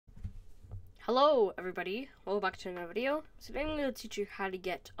Hello everybody, welcome back to another video. Today I'm going to teach you how to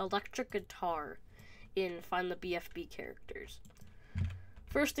get electric guitar in Find the BFB characters.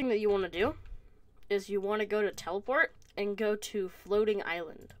 First thing that you want to do is you want to go to teleport and go to floating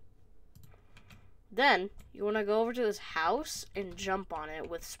island. Then you want to go over to this house and jump on it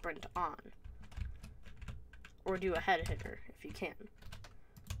with sprint on. Or do a head hitter if you can.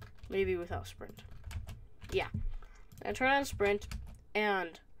 Maybe without sprint. Yeah. Now turn on sprint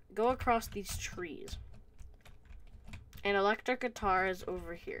and go across these trees. And electric guitar is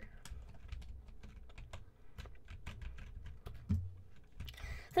over here.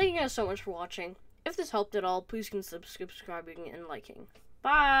 Thank you guys so much for watching. If this helped at all, please consider subscribing and liking.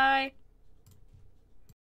 Bye!